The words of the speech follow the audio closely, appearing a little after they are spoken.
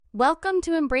Welcome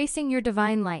to Embracing Your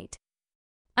Divine Light.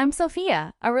 I'm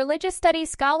Sophia, a religious studies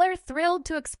scholar thrilled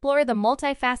to explore the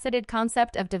multifaceted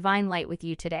concept of divine light with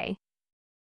you today.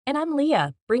 And I'm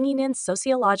Leah, bringing in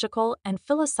sociological and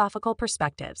philosophical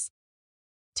perspectives.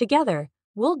 Together,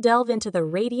 we'll delve into the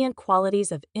radiant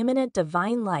qualities of immanent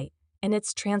divine light and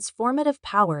its transformative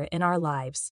power in our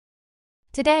lives.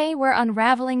 Today, we're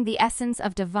unraveling the essence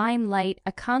of divine light,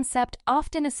 a concept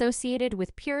often associated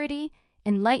with purity,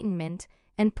 enlightenment,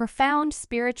 and profound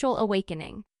spiritual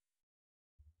awakening.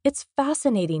 It's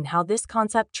fascinating how this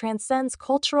concept transcends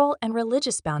cultural and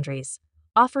religious boundaries,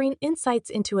 offering insights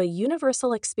into a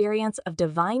universal experience of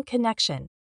divine connection.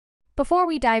 Before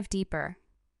we dive deeper,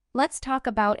 let's talk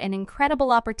about an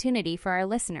incredible opportunity for our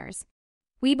listeners.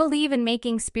 We believe in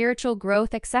making spiritual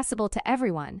growth accessible to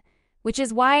everyone, which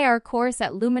is why our course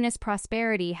at Luminous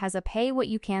Prosperity has a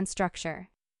pay-what-you-can structure.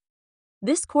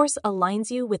 This course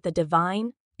aligns you with the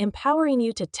divine, empowering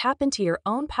you to tap into your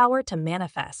own power to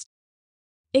manifest.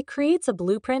 It creates a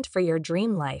blueprint for your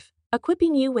dream life,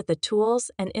 equipping you with the tools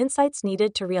and insights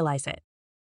needed to realize it.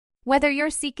 Whether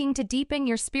you're seeking to deepen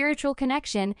your spiritual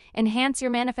connection, enhance your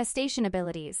manifestation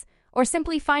abilities, or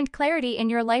simply find clarity in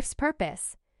your life's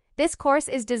purpose, this course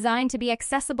is designed to be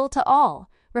accessible to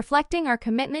all, reflecting our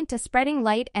commitment to spreading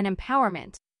light and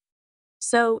empowerment.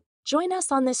 So, join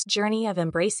us on this journey of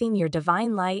embracing your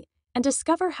divine light and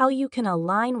discover how you can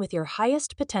align with your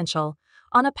highest potential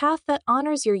on a path that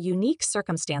honors your unique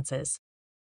circumstances.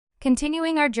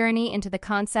 Continuing our journey into the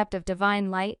concept of divine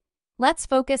light, let's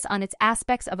focus on its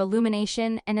aspects of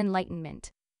illumination and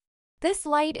enlightenment. This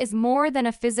light is more than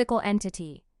a physical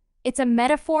entity. It's a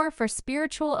metaphor for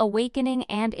spiritual awakening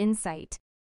and insight.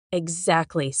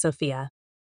 Exactly, Sophia.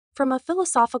 From a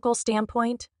philosophical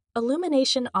standpoint,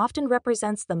 illumination often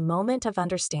represents the moment of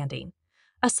understanding,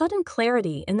 a sudden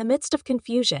clarity in the midst of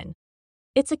confusion.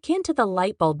 It's akin to the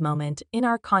light bulb moment in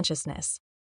our consciousness.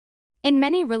 In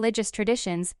many religious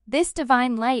traditions, this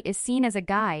divine light is seen as a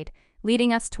guide,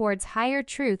 leading us towards higher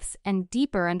truths and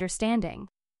deeper understanding.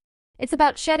 It's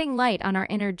about shedding light on our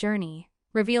inner journey,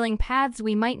 revealing paths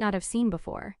we might not have seen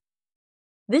before.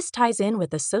 This ties in with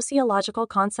the sociological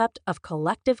concept of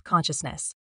collective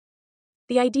consciousness.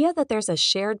 The idea that there's a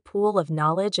shared pool of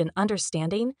knowledge and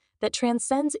understanding that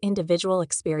transcends individual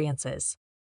experiences.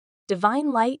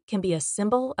 Divine light can be a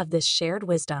symbol of this shared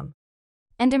wisdom.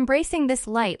 And embracing this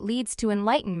light leads to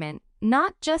enlightenment,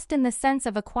 not just in the sense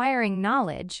of acquiring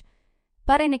knowledge,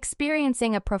 but in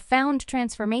experiencing a profound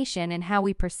transformation in how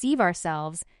we perceive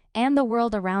ourselves and the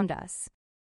world around us.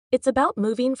 It's about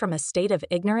moving from a state of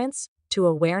ignorance to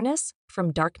awareness,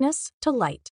 from darkness to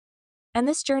light. And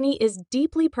this journey is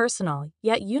deeply personal,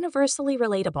 yet universally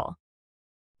relatable.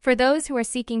 For those who are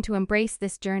seeking to embrace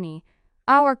this journey,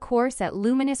 our course at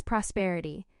Luminous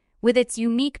Prosperity, with its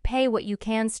unique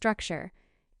pay-what-you-can structure,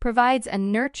 provides a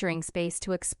nurturing space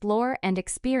to explore and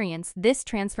experience this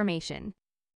transformation.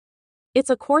 It's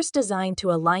a course designed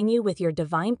to align you with your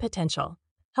divine potential,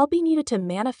 helping you to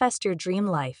manifest your dream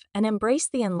life and embrace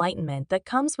the enlightenment that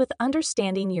comes with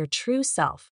understanding your true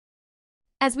self.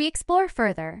 As we explore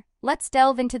further, let's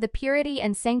delve into the purity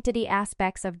and sanctity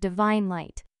aspects of divine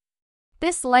light.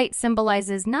 This light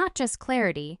symbolizes not just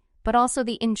clarity, but also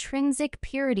the intrinsic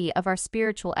purity of our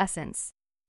spiritual essence.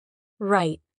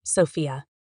 Right, Sophia.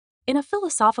 In a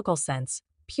philosophical sense,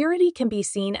 purity can be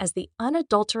seen as the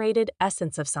unadulterated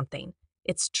essence of something,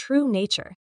 its true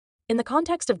nature. In the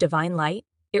context of divine light,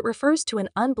 it refers to an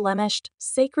unblemished,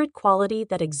 sacred quality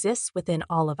that exists within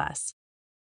all of us.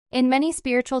 In many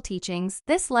spiritual teachings,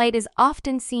 this light is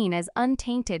often seen as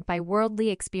untainted by worldly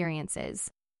experiences.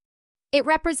 It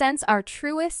represents our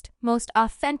truest, most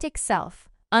authentic self,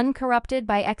 uncorrupted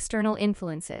by external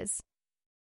influences.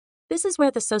 This is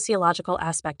where the sociological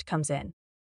aspect comes in.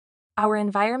 Our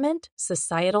environment,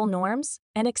 societal norms,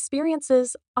 and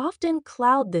experiences often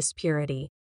cloud this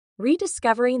purity.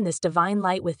 Rediscovering this divine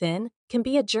light within can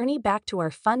be a journey back to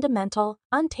our fundamental,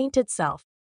 untainted self.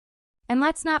 And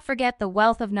let's not forget the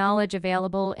wealth of knowledge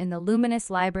available in the Luminous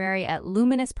Library at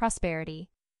Luminous Prosperity.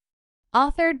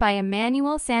 Authored by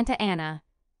Emanuel Santa Anna,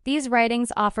 these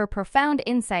writings offer profound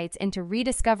insights into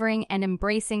rediscovering and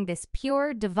embracing this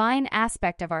pure, divine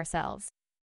aspect of ourselves.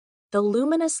 The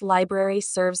Luminous Library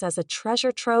serves as a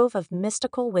treasure trove of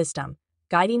mystical wisdom,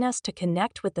 guiding us to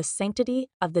connect with the sanctity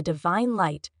of the divine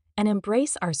light and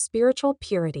embrace our spiritual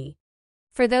purity.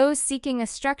 For those seeking a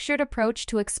structured approach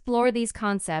to explore these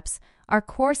concepts, our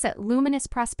course at Luminous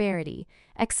Prosperity,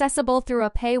 accessible through a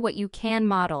pay-what-you-can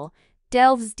model,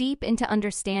 delves deep into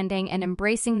understanding and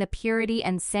embracing the purity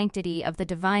and sanctity of the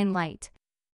divine light.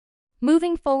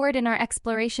 Moving forward in our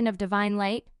exploration of divine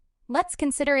light, let's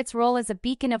consider its role as a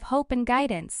beacon of hope and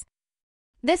guidance.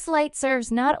 This light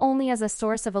serves not only as a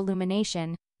source of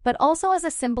illumination, but also as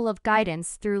a symbol of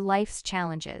guidance through life's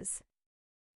challenges.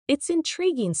 It's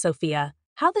intriguing, Sophia,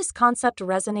 how this concept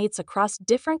resonates across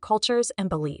different cultures and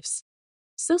beliefs.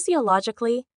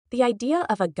 Sociologically, the idea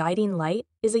of a guiding light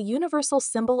is a universal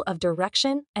symbol of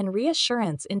direction and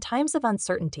reassurance in times of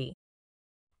uncertainty.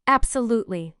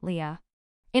 Absolutely, Leah.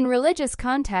 In religious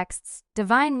contexts,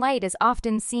 divine light is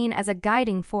often seen as a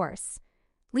guiding force,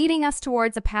 leading us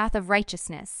towards a path of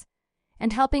righteousness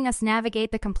and helping us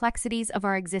navigate the complexities of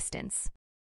our existence.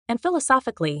 And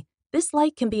philosophically, this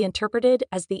light can be interpreted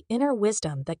as the inner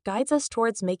wisdom that guides us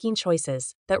towards making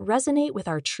choices that resonate with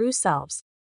our true selves.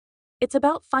 It's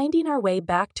about finding our way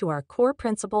back to our core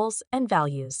principles and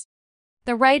values.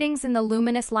 The writings in the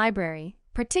Luminous Library,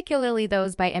 particularly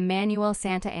those by Emanuel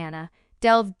Santa Anna,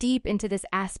 delve deep into this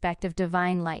aspect of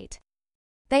divine light.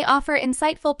 They offer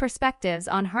insightful perspectives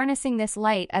on harnessing this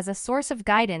light as a source of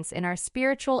guidance in our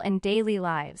spiritual and daily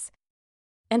lives.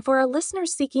 And for our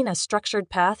listeners seeking a structured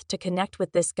path to connect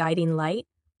with this guiding light,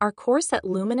 our course at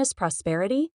Luminous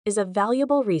Prosperity is a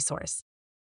valuable resource.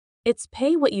 Its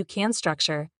pay what you can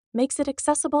structure makes it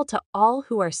accessible to all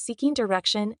who are seeking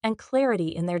direction and clarity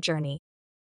in their journey.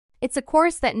 It's a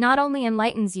course that not only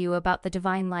enlightens you about the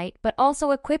divine light, but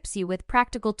also equips you with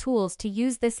practical tools to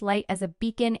use this light as a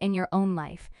beacon in your own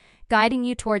life, guiding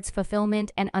you towards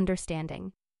fulfillment and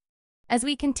understanding. As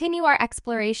we continue our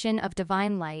exploration of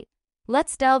divine light,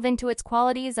 let's delve into its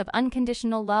qualities of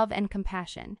unconditional love and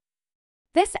compassion.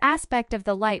 This aspect of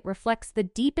the light reflects the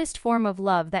deepest form of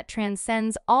love that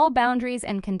transcends all boundaries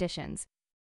and conditions.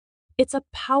 It's a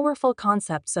powerful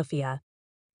concept, Sophia.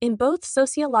 In both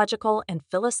sociological and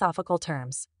philosophical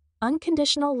terms,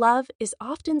 unconditional love is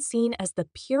often seen as the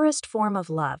purest form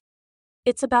of love.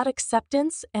 It's about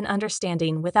acceptance and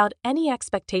understanding without any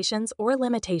expectations or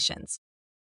limitations.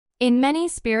 In many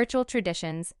spiritual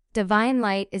traditions, divine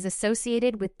light is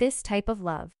associated with this type of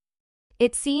love.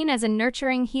 It's seen as a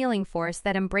nurturing healing force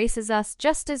that embraces us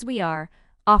just as we are,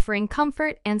 offering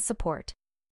comfort and support.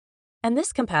 And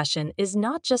this compassion is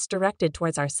not just directed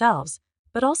towards ourselves,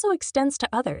 but also extends to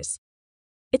others.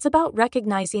 It's about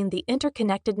recognizing the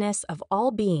interconnectedness of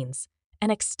all beings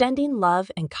and extending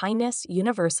love and kindness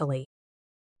universally.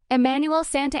 Emanuel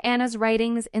Santa Anna's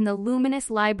writings in the Luminous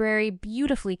Library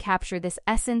beautifully capture this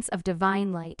essence of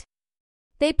divine light.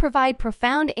 They provide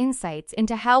profound insights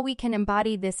into how we can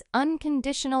embody this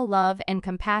unconditional love and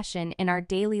compassion in our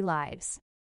daily lives.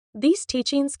 These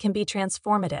teachings can be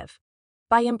transformative.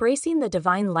 By embracing the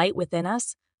divine light within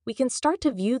us, we can start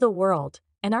to view the world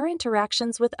and our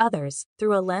interactions with others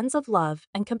through a lens of love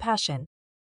and compassion.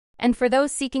 And for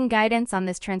those seeking guidance on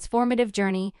this transformative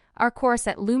journey, our course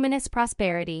at Luminous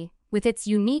Prosperity, with its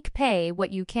unique pay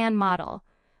what you can model,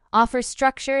 offers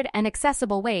structured and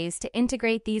accessible ways to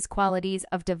integrate these qualities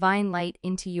of divine light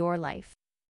into your life.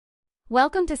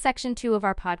 Welcome to Section 2 of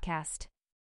our podcast.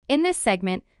 In this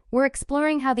segment, we're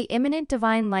exploring how the immanent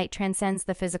divine light transcends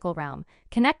the physical realm,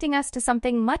 connecting us to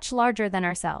something much larger than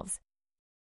ourselves.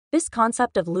 This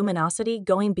concept of luminosity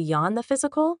going beyond the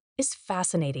physical is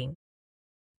fascinating.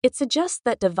 It suggests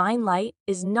that divine light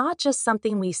is not just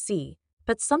something we see,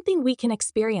 but something we can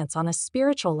experience on a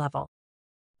spiritual level.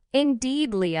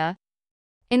 Indeed, Leah.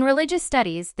 In religious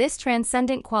studies, this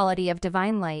transcendent quality of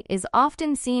divine light is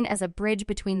often seen as a bridge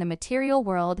between the material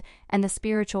world and the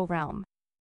spiritual realm.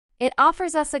 It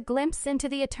offers us a glimpse into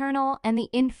the eternal and the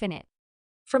infinite.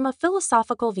 From a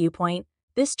philosophical viewpoint,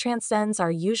 this transcends our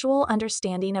usual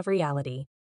understanding of reality.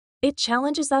 It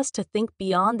challenges us to think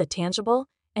beyond the tangible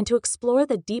and to explore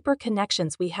the deeper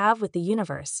connections we have with the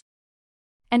universe.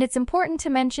 And it's important to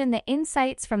mention the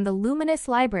insights from the Luminous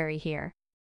Library here.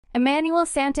 Emanuel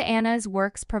Santa Anna's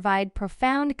works provide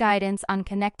profound guidance on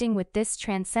connecting with this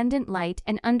transcendent light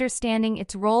and understanding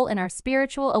its role in our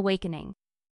spiritual awakening.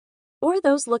 Or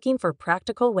those looking for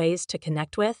practical ways to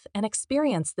connect with and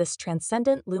experience this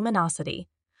transcendent luminosity,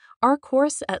 our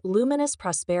course at Luminous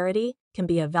Prosperity can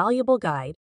be a valuable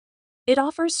guide. It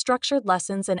offers structured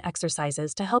lessons and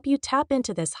exercises to help you tap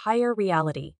into this higher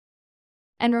reality.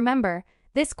 And remember,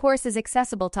 this course is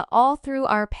accessible to all through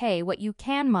our Pay What You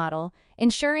Can model,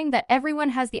 ensuring that everyone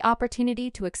has the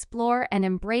opportunity to explore and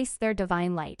embrace their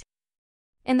divine light.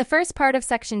 In the first part of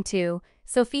Section 2,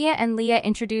 Sophia and Leah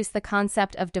introduce the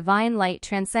concept of divine light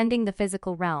transcending the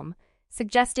physical realm,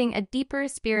 suggesting a deeper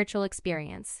spiritual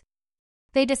experience.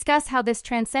 They discuss how this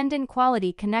transcendent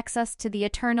quality connects us to the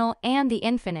eternal and the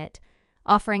infinite,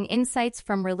 offering insights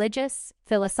from religious,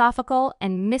 philosophical,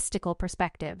 and mystical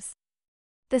perspectives.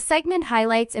 The segment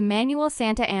highlights Emanuel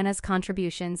Santa Anna's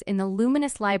contributions in the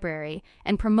Luminous Library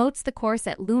and promotes the course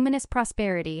at Luminous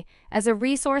Prosperity as a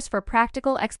resource for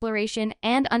practical exploration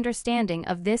and understanding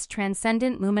of this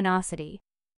transcendent luminosity.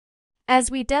 As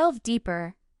we delve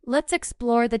deeper, let's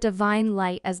explore the divine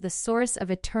light as the source of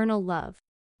eternal love.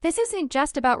 This isn't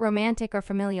just about romantic or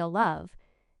familial love.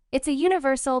 It's a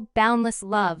universal, boundless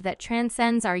love that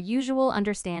transcends our usual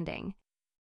understanding.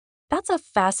 That's a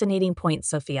fascinating point,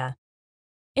 Sophia.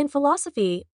 In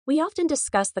philosophy, we often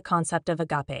discuss the concept of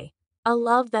agape, a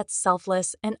love that's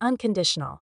selfless and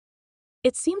unconditional.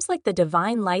 It seems like the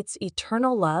divine light's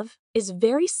eternal love is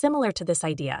very similar to this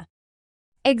idea.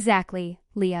 Exactly,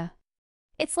 Leah.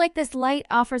 It's like this light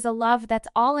offers a love that's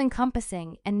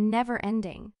all-encompassing and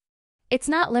never-ending. It's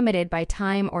not limited by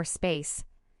time or space,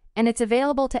 and it's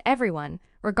available to everyone,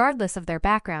 regardless of their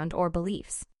background or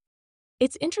beliefs.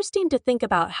 It's interesting to think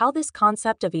about how this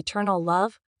concept of eternal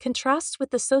love contrasts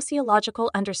with the sociological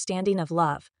understanding of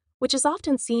love, which is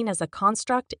often seen as a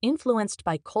construct influenced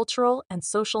by cultural and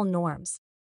social norms.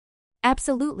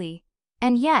 Absolutely.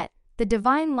 And yet, the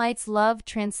divine light's love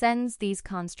transcends these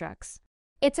constructs.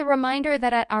 It's a reminder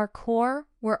that at our core,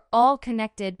 we're all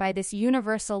connected by this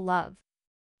universal love.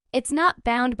 It's not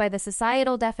bound by the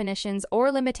societal definitions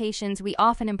or limitations we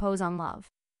often impose on love.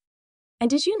 And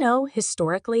did you know,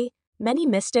 historically, many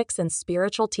mystics and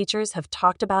spiritual teachers have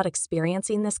talked about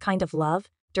experiencing this kind of love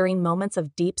during moments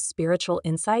of deep spiritual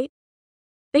insight?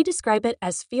 They describe it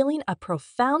as feeling a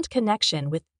profound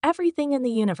connection with everything in the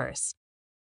universe.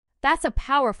 That's a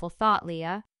powerful thought,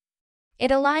 Leah. It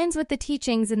aligns with the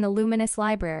teachings in the Luminous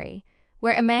Library,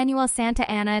 where Emanuel Santa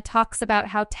Anna talks about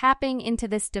how tapping into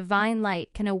this divine light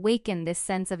can awaken this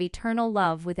sense of eternal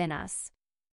love within us.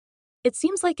 It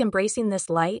seems like embracing this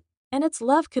light and its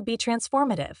love could be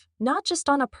transformative, not just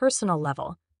on a personal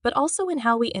level, but also in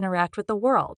how we interact with the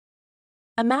world.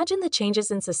 Imagine the changes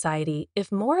in society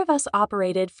if more of us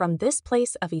operated from this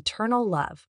place of eternal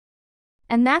love.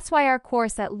 And that's why our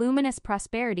course at Luminous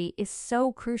Prosperity is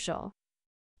so crucial.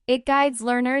 It guides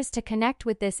learners to connect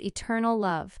with this eternal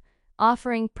love,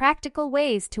 offering practical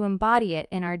ways to embody it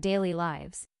in our daily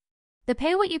lives. The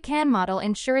Pay What You Can model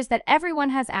ensures that everyone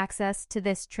has access to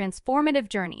this transformative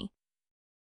journey.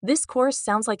 This course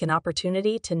sounds like an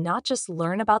opportunity to not just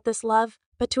learn about this love,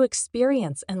 but to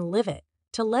experience and live it,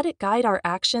 to let it guide our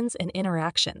actions and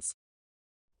interactions.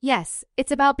 Yes,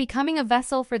 it's about becoming a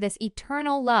vessel for this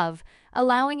eternal love,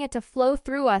 allowing it to flow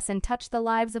through us and touch the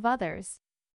lives of others.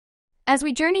 As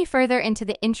we journey further into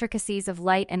the intricacies of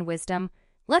light and wisdom,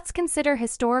 let's consider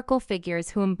historical figures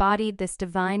who embodied this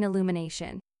divine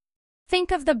illumination.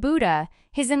 Think of the Buddha.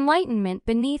 His enlightenment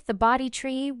beneath the Bodhi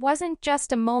tree wasn't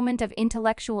just a moment of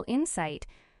intellectual insight,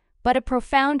 but a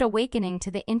profound awakening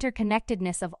to the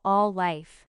interconnectedness of all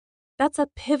life. That's a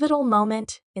pivotal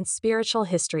moment in spiritual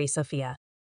history, Sophia.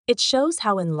 It shows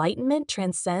how enlightenment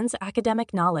transcends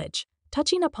academic knowledge,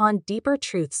 touching upon deeper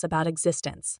truths about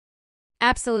existence.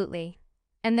 Absolutely.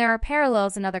 And there are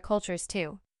parallels in other cultures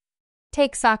too.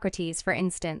 Take Socrates, for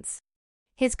instance.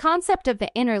 His concept of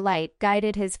the inner light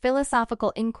guided his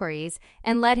philosophical inquiries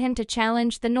and led him to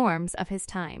challenge the norms of his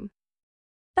time.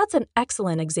 That's an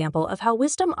excellent example of how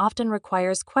wisdom often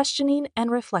requires questioning and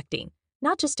reflecting,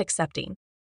 not just accepting.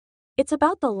 It's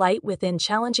about the light within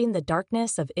challenging the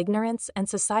darkness of ignorance and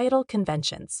societal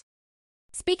conventions.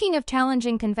 Speaking of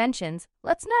challenging conventions,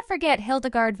 let's not forget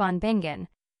Hildegard von Bingen,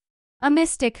 a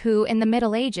mystic who, in the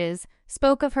Middle Ages,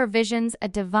 spoke of her visions a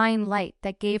divine light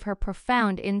that gave her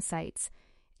profound insights,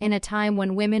 in a time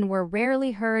when women were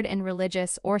rarely heard in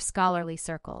religious or scholarly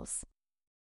circles.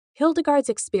 Hildegard's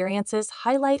experiences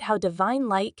highlight how divine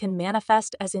light can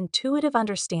manifest as intuitive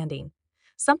understanding,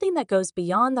 something that goes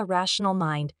beyond the rational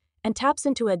mind and taps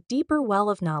into a deeper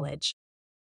well of knowledge.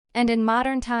 And in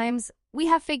modern times, we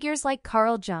have figures like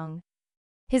Carl Jung.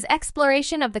 His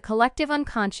exploration of the collective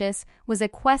unconscious was a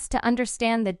quest to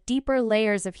understand the deeper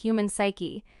layers of human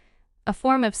psyche, a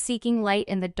form of seeking light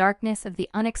in the darkness of the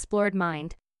unexplored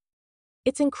mind.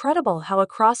 It's incredible how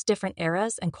across different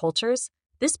eras and cultures,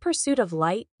 this pursuit of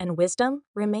light and wisdom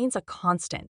remains a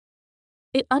constant.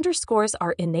 It underscores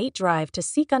our innate drive to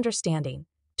seek understanding,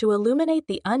 to illuminate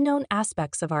the unknown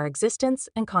aspects of our existence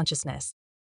and consciousness.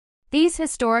 These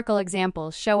historical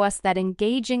examples show us that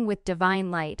engaging with divine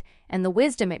light and the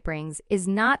wisdom it brings is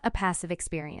not a passive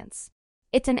experience.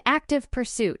 It's an active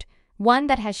pursuit, one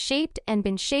that has shaped and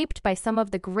been shaped by some of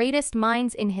the greatest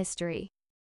minds in history.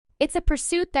 It's a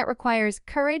pursuit that requires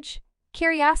courage,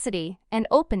 curiosity, and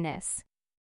openness.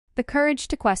 The courage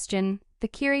to question, the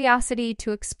curiosity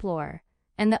to explore,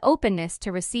 and the openness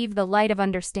to receive the light of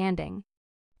understanding.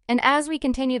 And as we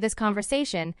continue this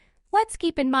conversation, Let's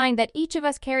keep in mind that each of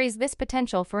us carries this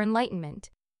potential for enlightenment.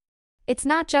 It's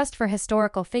not just for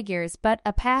historical figures, but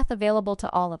a path available to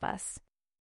all of us.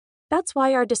 That's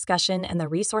why our discussion and the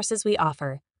resources we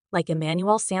offer, like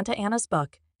Emanuel Santa Anna's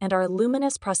book and our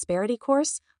Luminous Prosperity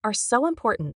course, are so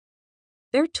important.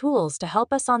 They're tools to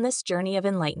help us on this journey of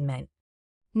enlightenment.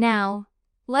 Now,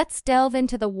 let's delve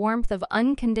into the warmth of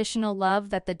unconditional love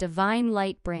that the divine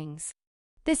light brings.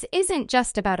 This isn't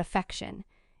just about affection.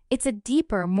 It's a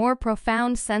deeper, more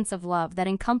profound sense of love that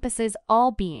encompasses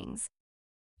all beings.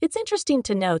 It's interesting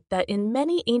to note that in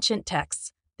many ancient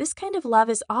texts, this kind of love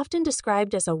is often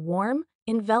described as a warm,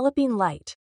 enveloping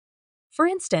light. For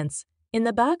instance, in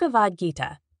the Bhagavad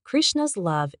Gita, Krishna's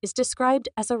love is described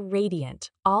as a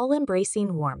radiant,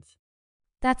 all-embracing warmth.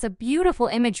 That's a beautiful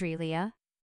imagery, Leah.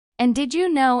 And did you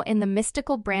know in the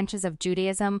mystical branches of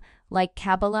Judaism, like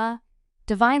Kabbalah,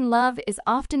 divine love is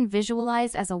often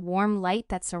visualized as a warm light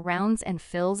that surrounds and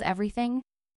fills everything?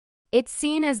 It's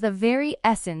seen as the very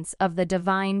essence of the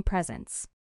divine presence.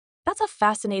 That's a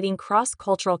fascinating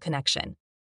cross-cultural connection.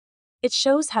 It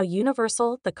shows how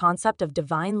universal the concept of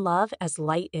divine love as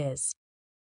light is.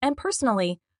 And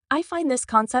personally, I find this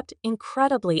concept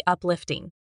incredibly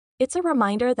uplifting. It's a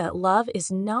reminder that love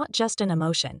is not just an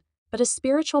emotion, but a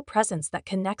spiritual presence that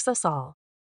connects us all.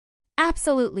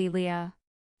 Absolutely, Leah.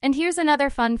 And here's another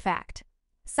fun fact.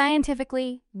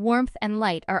 Scientifically, warmth and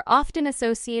light are often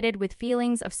associated with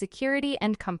feelings of security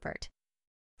and comfort.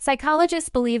 Psychologists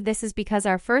believe this is because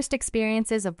our first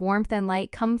experiences of warmth and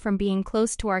light come from being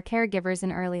close to our caregivers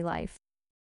in early life.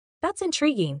 That's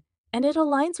intriguing, and it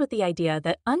aligns with the idea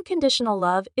that unconditional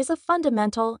love is a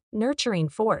fundamental, nurturing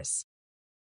force.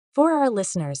 For our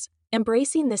listeners,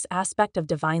 embracing this aspect of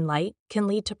divine light can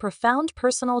lead to profound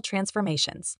personal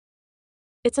transformations.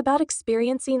 It's about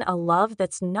experiencing a love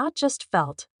that's not just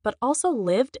felt, but also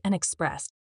lived and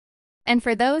expressed. And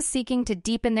for those seeking to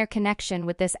deepen their connection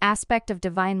with this aspect of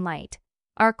divine light,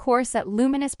 our course at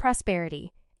Luminous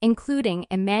Prosperity, including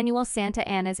Emanuel Santa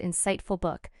Anna's insightful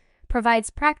book,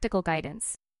 provides practical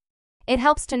guidance. It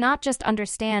helps to not just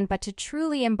understand, but to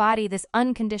truly embody this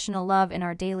unconditional love in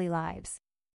our daily lives.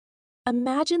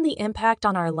 Imagine the impact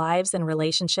on our lives and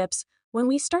relationships when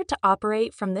we start to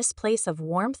operate from this place of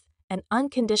warmth and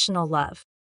unconditional love.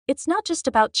 It's not just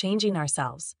about changing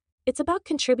ourselves. It's about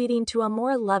contributing to a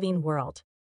more loving world.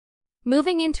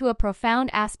 Moving into a profound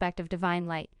aspect of divine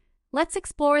light, let's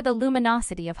explore the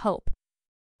luminosity of hope.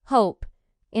 Hope,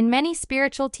 in many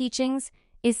spiritual teachings,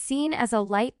 is seen as a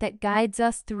light that guides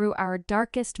us through our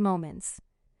darkest moments,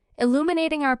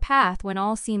 illuminating our path when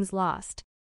all seems lost.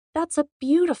 That's a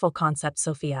beautiful concept,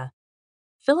 Sophia.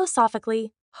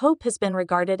 Philosophically, hope has been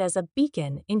regarded as a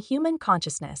beacon in human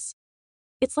consciousness.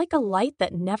 It's like a light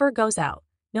that never goes out,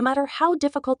 no matter how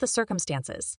difficult the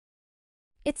circumstances.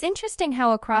 It's interesting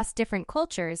how across different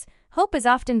cultures, hope is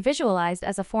often visualized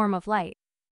as a form of light.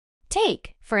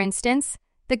 Take, for instance,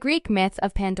 the Greek myth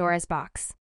of Pandora's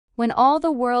box. When all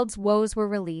the world's woes were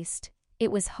released,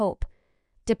 it was hope,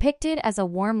 depicted as a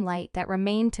warm light that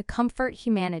remained to comfort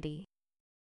humanity.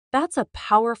 That's a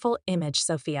powerful image,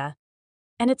 Sophia.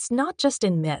 And it's not just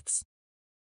in myths.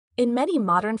 In many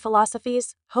modern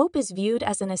philosophies, hope is viewed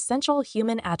as an essential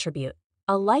human attribute,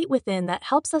 a light within that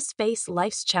helps us face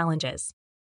life's challenges.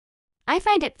 I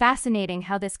find it fascinating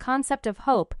how this concept of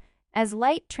hope as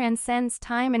light transcends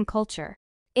time and culture.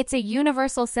 It's a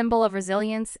universal symbol of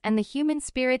resilience and the human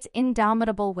spirit's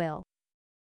indomitable will.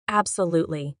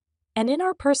 Absolutely. And in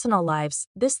our personal lives,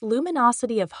 this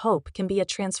luminosity of hope can be a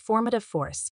transformative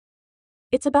force.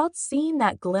 It's about seeing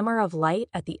that glimmer of light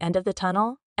at the end of the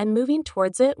tunnel and moving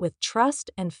towards it with trust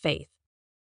and faith.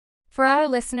 For our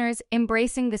listeners,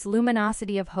 embracing this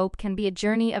luminosity of hope can be a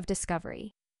journey of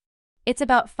discovery. It's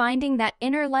about finding that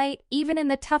inner light even in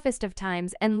the toughest of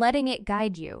times and letting it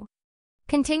guide you.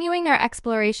 Continuing our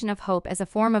exploration of hope as a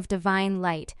form of divine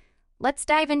light, let's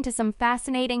dive into some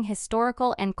fascinating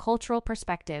historical and cultural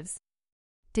perspectives.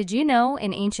 Did you know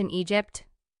in ancient Egypt,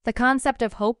 the concept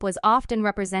of hope was often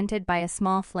represented by a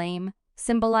small flame,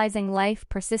 symbolizing life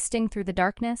persisting through the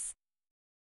darkness?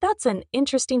 That's an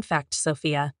interesting fact,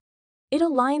 Sophia. It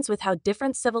aligns with how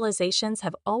different civilizations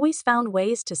have always found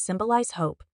ways to symbolize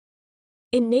hope.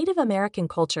 In Native American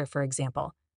culture, for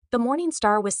example, the morning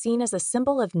star was seen as a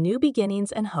symbol of new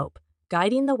beginnings and hope,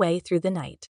 guiding the way through the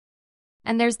night.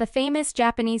 And there's the famous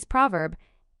Japanese proverb,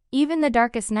 "Even the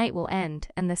darkest night will end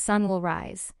and the sun will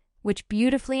rise," which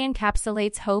beautifully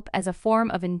encapsulates hope as a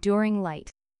form of enduring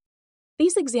light.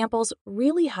 These examples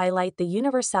really highlight the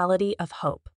universality of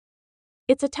hope.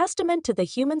 It's a testament to the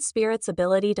human spirit's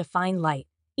ability to find light,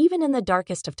 even in the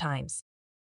darkest of times.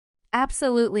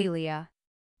 Absolutely, Leah.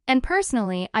 And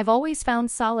personally, I've always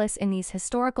found solace in these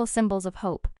historical symbols of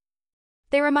hope.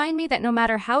 They remind me that no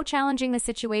matter how challenging the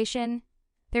situation,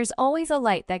 there's always a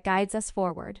light that guides us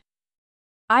forward.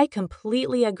 I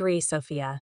completely agree,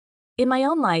 Sophia. In my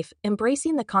own life,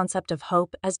 embracing the concept of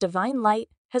hope as divine light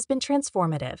has been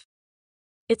transformative.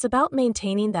 It's about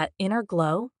maintaining that inner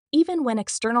glow, even when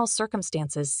external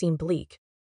circumstances seem bleak.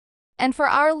 And for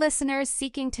our listeners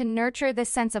seeking to nurture this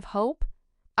sense of hope,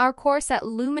 our course at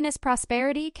Luminous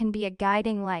Prosperity can be a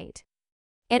guiding light.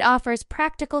 It offers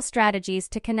practical strategies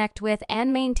to connect with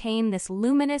and maintain this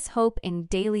luminous hope in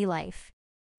daily life.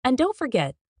 And don't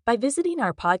forget, by visiting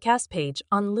our podcast page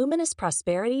on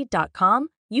luminousprosperity.com,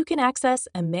 you can access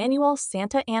Emanuel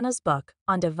Santa Anna's book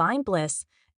on divine bliss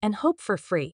and hope for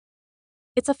free.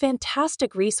 It's a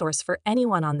fantastic resource for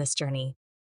anyone on this journey.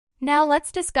 Now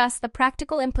let's discuss the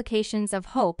practical implications of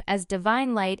hope as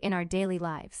divine light in our daily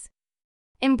lives.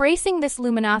 Embracing this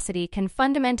luminosity can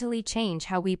fundamentally change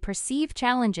how we perceive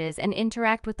challenges and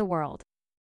interact with the world.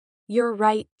 You're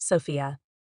right, Sophia.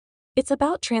 It's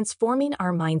about transforming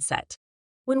our mindset.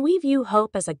 When we view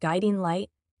hope as a guiding light,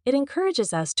 it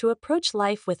encourages us to approach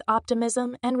life with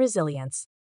optimism and resilience.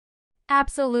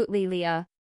 Absolutely, Leah.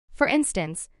 For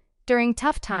instance, during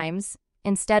tough times,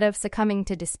 instead of succumbing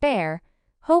to despair,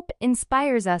 hope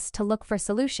inspires us to look for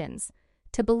solutions,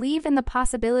 to believe in the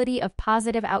possibility of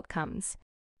positive outcomes.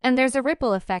 And there's a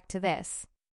ripple effect to this.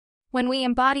 When we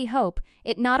embody hope,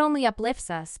 it not only uplifts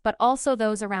us, but also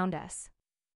those around us.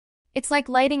 It's like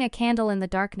lighting a candle in the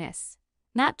darkness,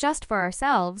 not just for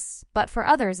ourselves, but for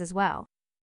others as well.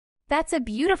 That's a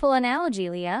beautiful analogy,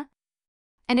 Leah.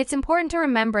 And it's important to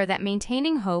remember that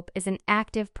maintaining hope is an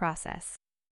active process.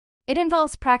 It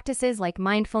involves practices like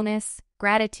mindfulness,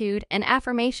 gratitude, and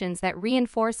affirmations that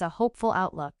reinforce a hopeful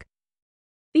outlook.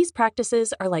 These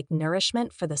practices are like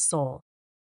nourishment for the soul.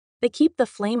 They keep the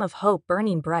flame of hope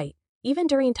burning bright, even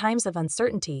during times of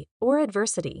uncertainty or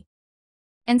adversity.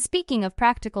 And speaking of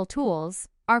practical tools,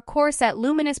 our course at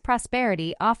Luminous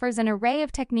Prosperity offers an array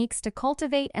of techniques to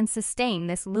cultivate and sustain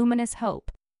this luminous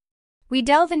hope. We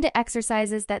delve into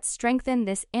exercises that strengthen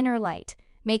this inner light,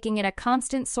 making it a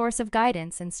constant source of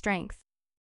guidance and strength.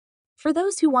 For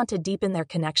those who want to deepen their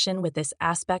connection with this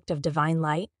aspect of divine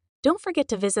light, don't forget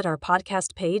to visit our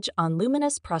podcast page on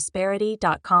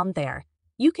luminousprosperity.com there.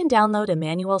 You can download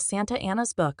Emanuel Santa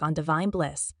Anna's book on divine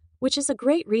bliss, which is a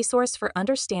great resource for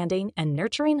understanding and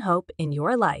nurturing hope in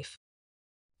your life.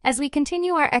 As we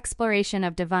continue our exploration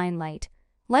of divine light,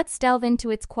 let's delve into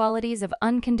its qualities of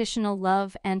unconditional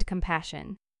love and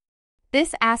compassion.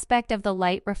 This aspect of the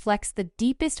light reflects the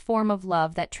deepest form of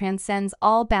love that transcends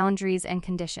all boundaries and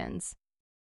conditions.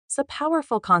 It's a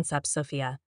powerful concept,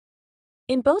 Sophia.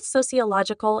 In both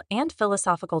sociological and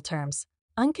philosophical terms,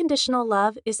 unconditional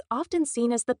love is often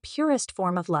seen as the purest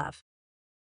form of love.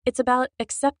 It's about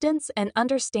acceptance and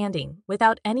understanding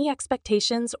without any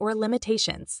expectations or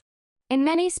limitations. In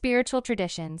many spiritual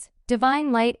traditions,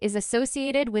 divine light is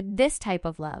associated with this type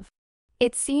of love.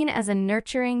 It's seen as a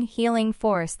nurturing, healing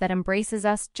force that embraces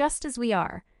us just as we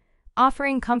are,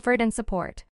 offering comfort and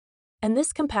support. And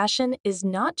this compassion is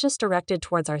not just directed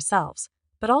towards ourselves,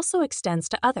 but also extends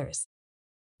to others.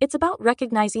 It's about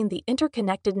recognizing the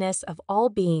interconnectedness of all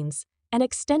beings and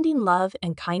extending love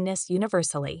and kindness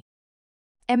universally.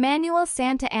 Emanuel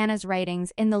Santa Anna's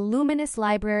writings in the Luminous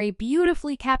Library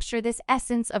beautifully capture this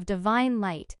essence of divine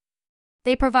light.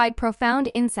 They provide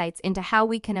profound insights into how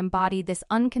we can embody this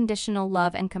unconditional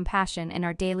love and compassion in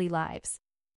our daily lives.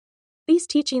 These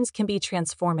teachings can be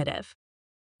transformative.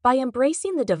 By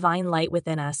embracing the divine light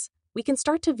within us, we can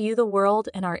start to view the world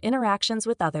and our interactions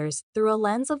with others through a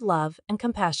lens of love and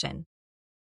compassion.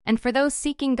 And for those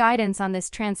seeking guidance on this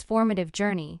transformative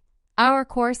journey, our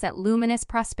course at Luminous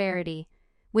Prosperity,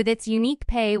 with its unique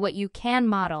Pay What You Can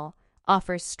model,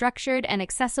 offers structured and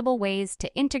accessible ways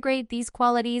to integrate these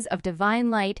qualities of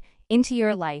divine light into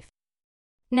your life.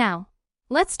 Now,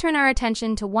 let's turn our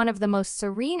attention to one of the most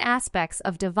serene aspects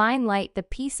of divine light, the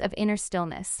peace of inner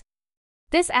stillness.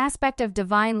 This aspect of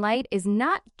divine light is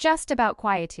not just about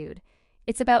quietude.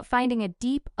 It's about finding a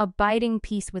deep, abiding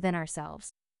peace within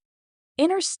ourselves.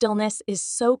 Inner stillness is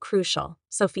so crucial,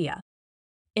 Sophia.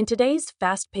 In today's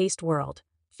fast-paced world,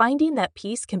 finding that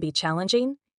peace can be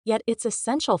challenging, yet it's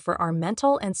essential for our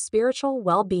mental and spiritual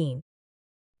well-being.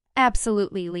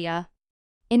 Absolutely, Leah.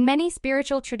 In many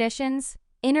spiritual traditions,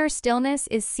 inner stillness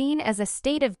is seen as a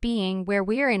state of being where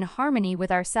we are in harmony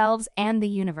with ourselves and the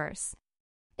universe.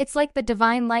 It's like the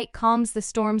divine light calms the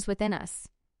storms within us,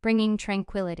 bringing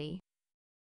tranquility.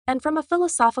 And from a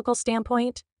philosophical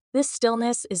standpoint, this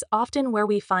stillness is often where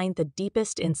we find the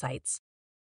deepest insights.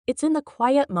 It's in the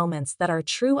quiet moments that our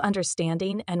true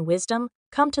understanding and wisdom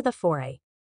come to the fore.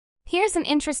 Here's an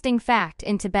interesting fact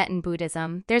in Tibetan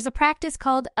Buddhism. There's a practice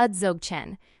called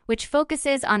Dzogchen, which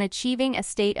focuses on achieving a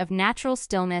state of natural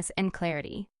stillness and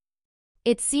clarity.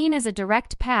 It's seen as a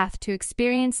direct path to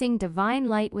experiencing divine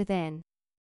light within.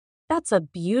 That's a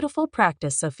beautiful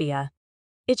practice, Sophia.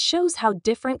 It shows how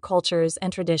different cultures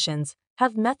and traditions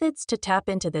have methods to tap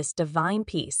into this divine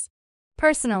peace.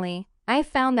 Personally, I've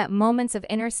found that moments of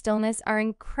inner stillness are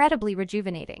incredibly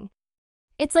rejuvenating.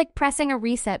 It's like pressing a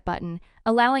reset button,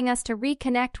 allowing us to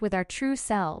reconnect with our true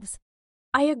selves.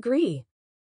 I agree.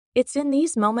 It's in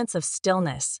these moments of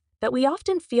stillness that we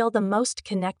often feel the most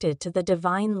connected to the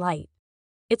divine light.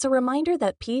 It's a reminder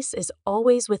that peace is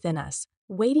always within us,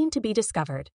 waiting to be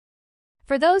discovered.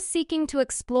 For those seeking to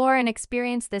explore and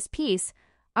experience this peace,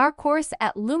 our course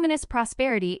at Luminous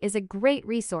Prosperity is a great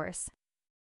resource.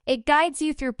 It guides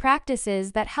you through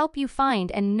practices that help you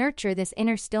find and nurture this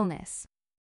inner stillness.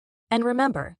 And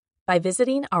remember, by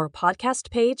visiting our podcast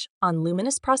page on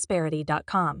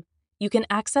luminousprosperity.com, you can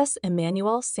access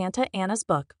Emanuel Santa Anna's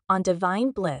book on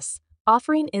divine bliss,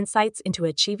 offering insights into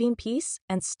achieving peace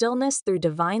and stillness through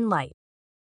divine light.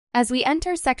 As we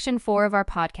enter section 4 of our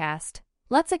podcast,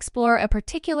 let's explore a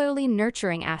particularly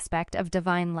nurturing aspect of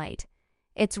divine light,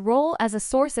 its role as a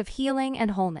source of healing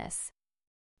and wholeness.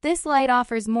 This light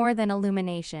offers more than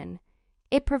illumination.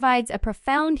 It provides a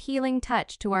profound healing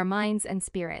touch to our minds and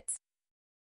spirits.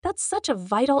 That's such a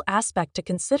vital aspect to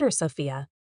consider, Sophia.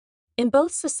 In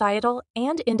both societal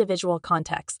and individual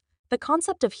contexts, the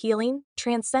concept of healing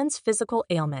transcends physical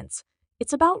ailments.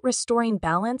 It's about restoring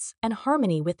balance and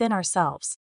harmony within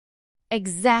ourselves.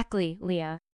 Exactly,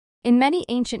 Leah. In many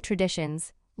ancient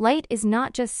traditions, light is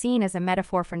not just seen as a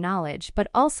metaphor for knowledge, but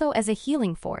also as a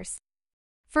healing force.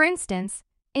 For instance,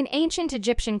 in ancient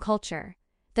Egyptian culture,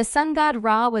 the sun god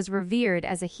Ra was revered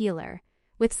as a healer,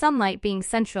 with sunlight being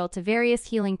central to various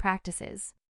healing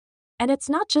practices. And it's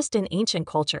not just in ancient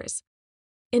cultures.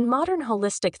 In modern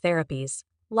holistic therapies,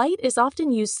 light is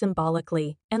often used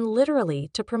symbolically and literally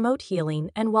to promote healing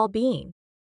and well-being.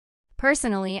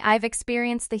 Personally, I've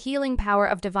experienced the healing power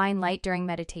of divine light during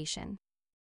meditation.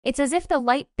 It's as if the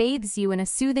light bathes you in a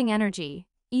soothing energy,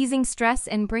 easing stress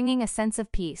and bringing a sense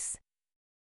of peace.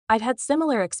 I've had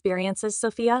similar experiences,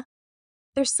 Sophia.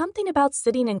 There's something about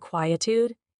sitting in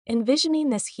quietude, envisioning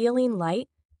this healing light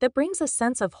that brings a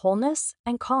sense of wholeness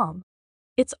and calm.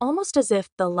 It's almost as if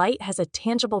the light has a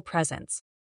tangible presence.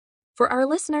 For our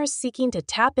listeners seeking to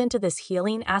tap into this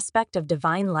healing aspect of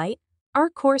divine light, our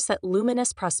course at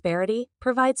Luminous Prosperity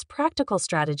provides practical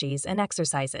strategies and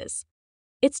exercises.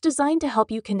 It's designed to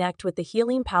help you connect with the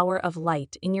healing power of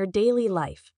light in your daily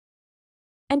life.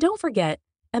 And don't forget,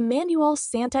 Emanuel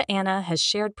Santa Anna has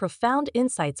shared profound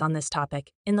insights on this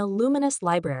topic in the Luminous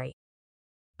Library.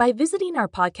 By visiting our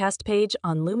podcast page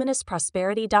on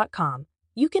luminousprosperity.com,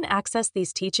 you can access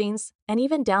these teachings and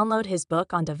even download his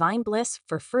book on divine bliss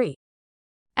for free.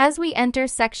 As we enter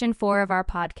section 4 of our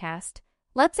podcast,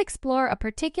 let's explore a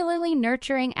particularly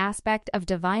nurturing aspect of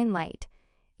divine light,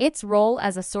 its role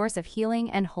as a source of healing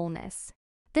and wholeness.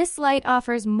 This light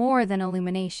offers more than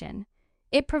illumination.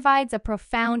 It provides a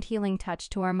profound healing touch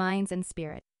to our minds and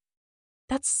spirit.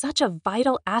 That's such a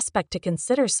vital aspect to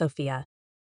consider, Sophia.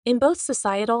 In both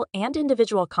societal and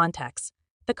individual contexts,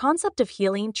 the concept of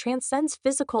healing transcends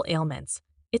physical ailments.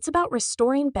 It's about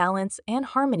restoring balance and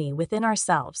harmony within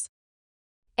ourselves.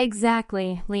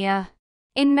 Exactly, Leah.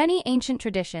 In many ancient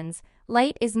traditions,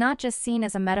 light is not just seen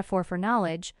as a metaphor for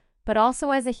knowledge, but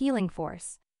also as a healing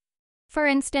force. For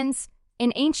instance,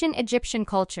 in ancient Egyptian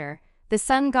culture, the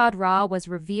sun god Ra was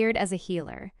revered as a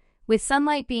healer, with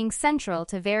sunlight being central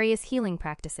to various healing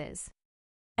practices.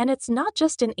 And it's not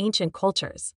just in ancient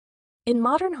cultures. In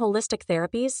modern holistic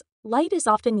therapies, light is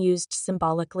often used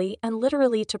symbolically and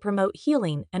literally to promote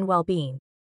healing and well-being.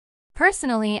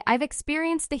 Personally, I've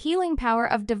experienced the healing power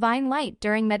of divine light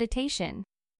during meditation.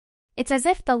 It's as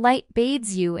if the light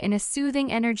bathes you in a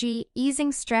soothing energy,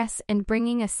 easing stress and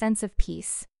bringing a sense of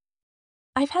peace.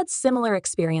 I've had similar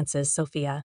experiences,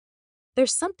 Sophia.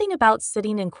 There's something about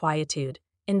sitting in quietude,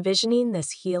 envisioning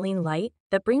this healing light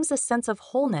that brings a sense of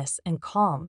wholeness and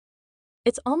calm.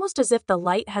 It's almost as if the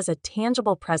light has a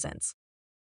tangible presence.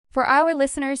 For our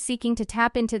listeners seeking to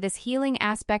tap into this healing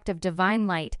aspect of divine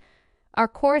light, our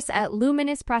course at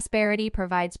Luminous Prosperity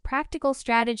provides practical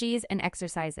strategies and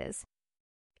exercises.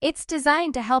 It's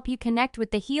designed to help you connect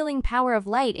with the healing power of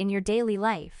light in your daily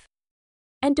life.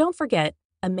 And don't forget,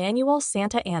 Emanuel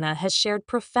Santa Anna has shared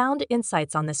profound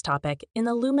insights on this topic in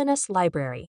the Luminous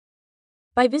Library.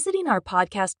 By visiting our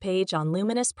podcast page on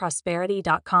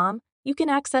luminousprosperity.com, You can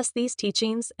access these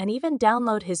teachings and even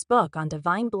download his book on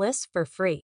divine bliss for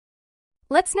free.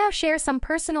 Let's now share some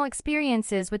personal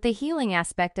experiences with the healing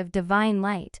aspect of divine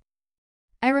light.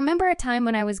 I remember a time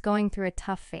when I was going through a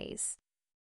tough phase.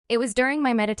 It was during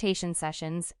my meditation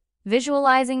sessions,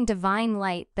 visualizing divine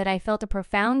light, that I felt a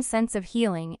profound sense of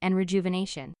healing and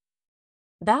rejuvenation.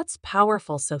 That's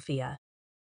powerful, Sophia.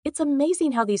 It's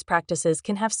amazing how these practices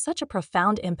can have such a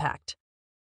profound impact.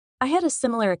 I had a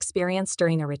similar experience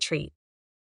during a retreat.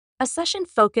 A session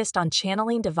focused on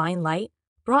channeling divine light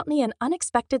brought me an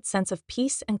unexpected sense of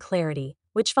peace and clarity,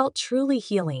 which felt truly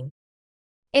healing.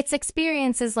 It's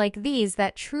experiences like these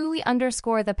that truly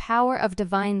underscore the power of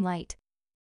divine light.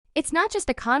 It's not just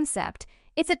a concept,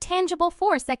 it's a tangible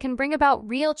force that can bring about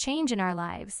real change in our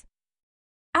lives.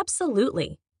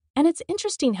 Absolutely. And it's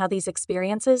interesting how these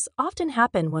experiences often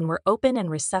happen when we're open and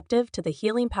receptive to the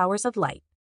healing powers of light.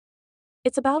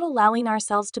 It's about allowing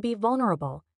ourselves to be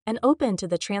vulnerable and open to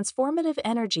the transformative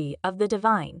energy of the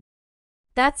divine.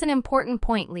 That's an important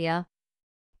point, Leah.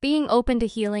 Being open to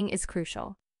healing is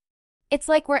crucial. It's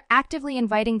like we're actively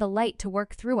inviting the light to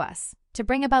work through us, to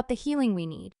bring about the healing we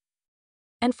need.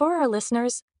 And for our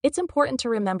listeners, it's important to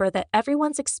remember that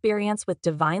everyone's experience with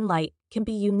divine light can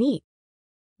be unique.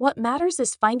 What matters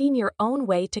is finding your own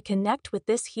way to connect with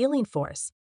this healing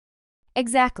force.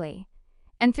 Exactly.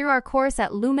 And through our course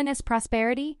at Luminous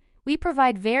Prosperity, we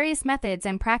provide various methods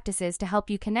and practices to help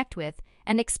you connect with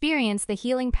and experience the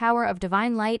healing power of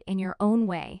divine light in your own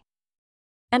way.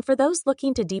 And for those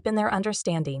looking to deepen their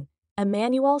understanding,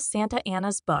 Emanuel Santa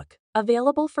Anna's book,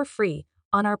 available for free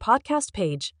on our podcast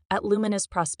page at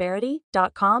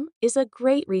luminousprosperity.com, is a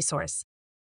great resource.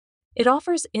 It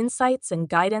offers insights and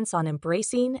guidance on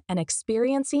embracing and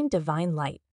experiencing divine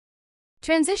light.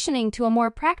 Transitioning to a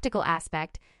more practical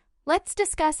aspect, let's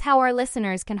discuss how our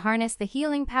listeners can harness the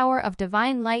healing power of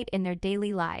divine light in their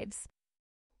daily lives.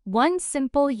 One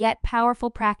simple yet powerful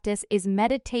practice is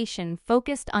meditation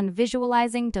focused on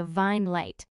visualizing divine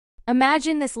light.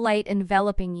 Imagine this light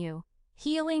enveloping you,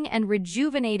 healing and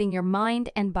rejuvenating your mind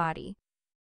and body.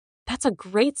 That's a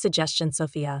great suggestion,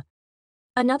 Sophia.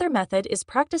 Another method is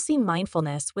practicing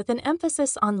mindfulness with an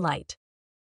emphasis on light.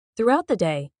 Throughout the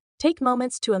day, take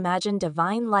moments to imagine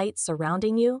divine light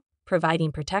surrounding you,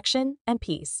 providing protection and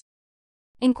peace.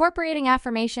 Incorporating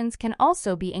affirmations can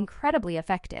also be incredibly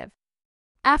effective.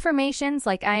 Affirmations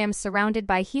like "I am surrounded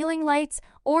by healing lights"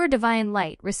 or "divine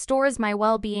light restores my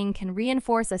well-being" can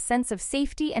reinforce a sense of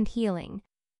safety and healing.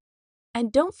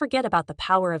 And don't forget about the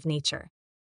power of nature.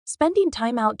 Spending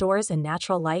time outdoors in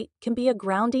natural light can be a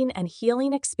grounding and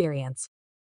healing experience.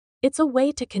 It's a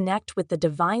way to connect with the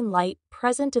divine light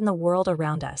present in the world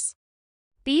around us.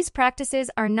 These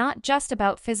practices are not just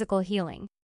about physical healing.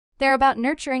 They're about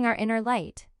nurturing our inner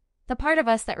light, the part of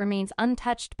us that remains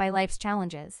untouched by life's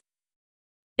challenges.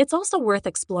 It's also worth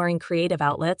exploring creative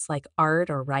outlets like art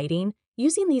or writing,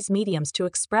 using these mediums to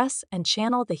express and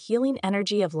channel the healing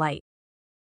energy of light.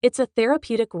 It's a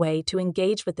therapeutic way to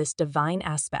engage with this divine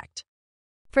aspect.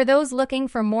 For those looking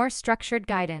for more structured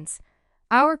guidance,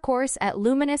 our course at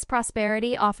Luminous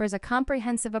Prosperity offers a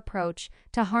comprehensive approach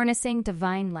to harnessing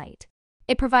divine light.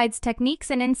 It provides techniques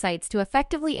and insights to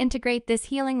effectively integrate this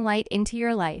healing light into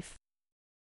your life.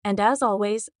 And as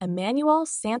always, Emanuel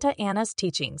Santa Anna's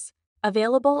teachings,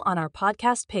 available on our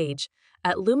podcast page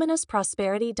at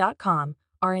luminousprosperity.com,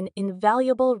 are an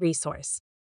invaluable resource.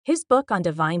 His book on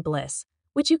divine bliss,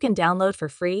 which you can download for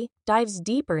free, dives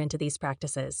deeper into these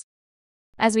practices.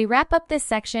 As we wrap up this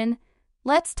section,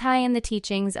 let's tie in the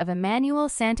teachings of Emanuel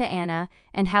Santa Anna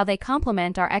and how they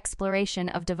complement our exploration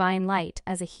of divine light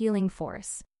as a healing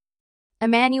force.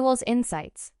 Emanuel's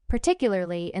insights,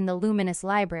 particularly in the Luminous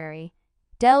Library,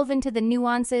 delve into the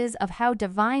nuances of how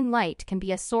divine light can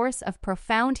be a source of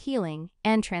profound healing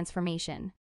and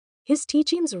transformation. His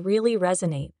teachings really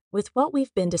resonate with what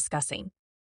we've been discussing.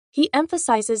 He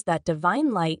emphasizes that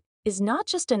divine light is not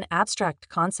just an abstract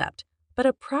concept, but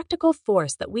a practical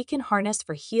force that we can harness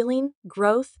for healing,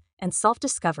 growth, and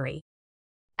self-discovery.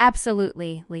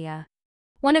 Absolutely, Leah.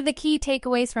 One of the key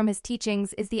takeaways from his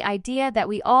teachings is the idea that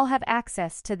we all have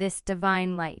access to this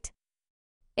divine light.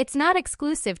 It's not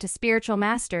exclusive to spiritual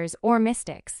masters or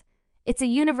mystics. It's a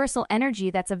universal energy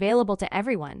that's available to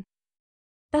everyone.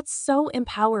 That's so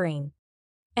empowering.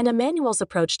 And Emanuel's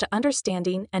approach to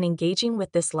understanding and engaging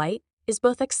with this light is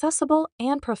both accessible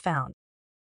and profound.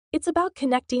 It's about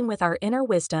connecting with our inner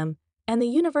wisdom and the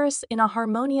universe in a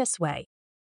harmonious way.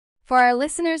 For our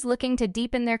listeners looking to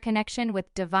deepen their connection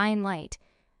with divine light,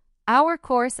 our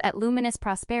course at Luminous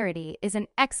Prosperity is an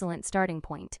excellent starting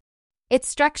point. It's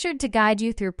structured to guide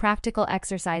you through practical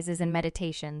exercises and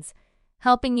meditations,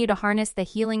 helping you to harness the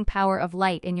healing power of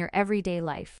light in your everyday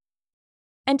life.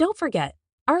 And don't forget,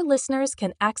 our listeners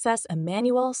can access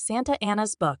Emanuel Santa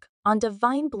Anna's book on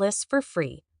divine bliss for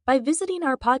free by visiting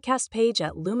our podcast page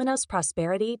at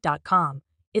luminousprosperity.com.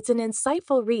 It's an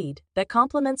insightful read that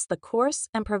complements the course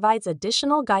and provides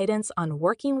additional guidance on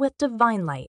working with divine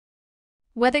light.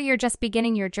 Whether you're just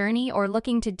beginning your journey or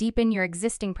looking to deepen your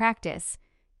existing practice,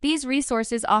 these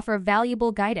resources offer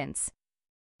valuable guidance.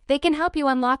 They can help you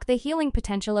unlock the healing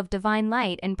potential of divine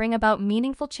light and bring about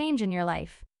meaningful change in your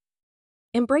life.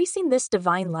 Embracing this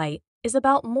divine light is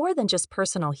about more than just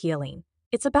personal healing.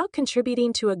 It's about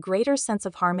contributing to a greater sense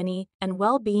of harmony and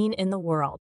well-being in the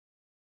world.